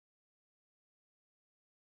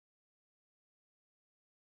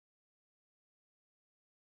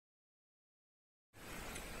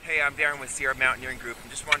Hey, I'm Darren with Sierra Mountaineering Group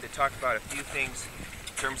and just wanted to talk about a few things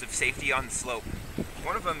in terms of safety on the slope.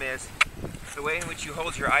 One of them is the way in which you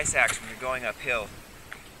hold your ice axe when you're going uphill.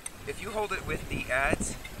 If you hold it with the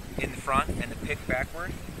adze in the front and the pick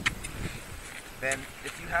backward, then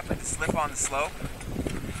if you happen to slip on the slope,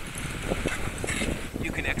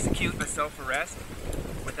 you can execute a self-arrest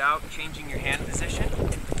without changing your hand position.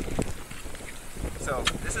 So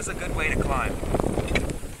this is a good way to climb.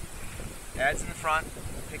 Adze in the front,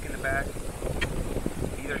 pick in the back,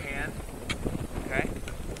 either hand, okay?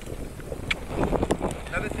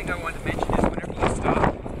 Another thing I wanted to mention is whenever you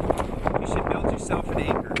stop, you should build yourself an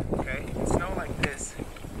anchor, okay? In snow like this,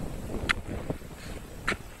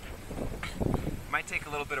 it might take a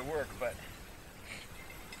little bit of work, but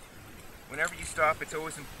whenever you stop,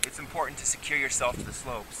 it's important to secure yourself to the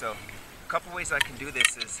slope. So a couple ways I can do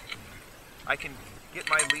this is I can get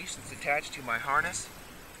my leash that's attached to my harness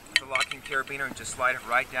with a locking carabiner and just slide it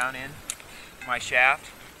right down in my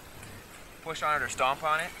shaft, push on it or stomp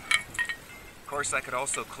on it. Of course, I could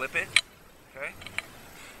also clip it, okay?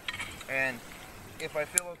 And if I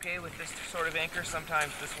feel okay with this sort of anchor,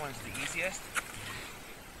 sometimes this one's the easiest.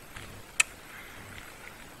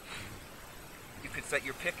 You could set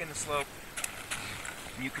your pick in the slope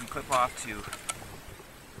and you can clip off to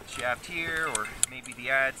the shaft here or maybe the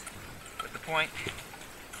adze. But the point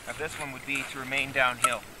of this one would be to remain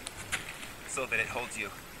downhill so that it holds you.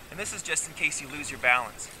 And this is just in case you lose your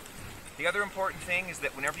balance. The other important thing is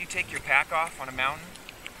that whenever you take your pack off on a mountain,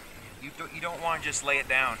 you don't want to just lay it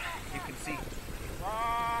down. You can see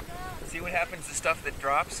what happens to stuff that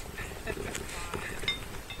drops?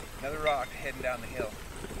 Another rock heading down the hill.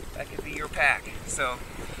 That could be your pack. So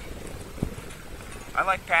I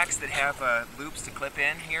like packs that have loops to clip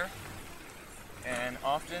in here, and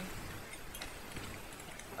often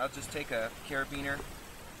I'll just take a carabiner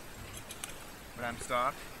when I'm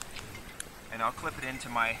stopped and I'll clip it into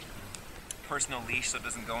my personal leash so it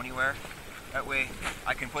doesn't go anywhere. That way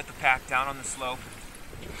I can put the pack down on the slope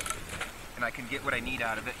and I can get what I need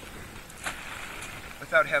out of it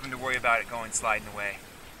without having to worry about it going sliding away.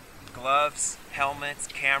 Gloves, helmets,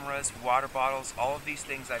 cameras, water bottles, all of these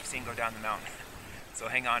things I've seen go down the mountain. So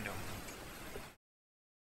hang on to them.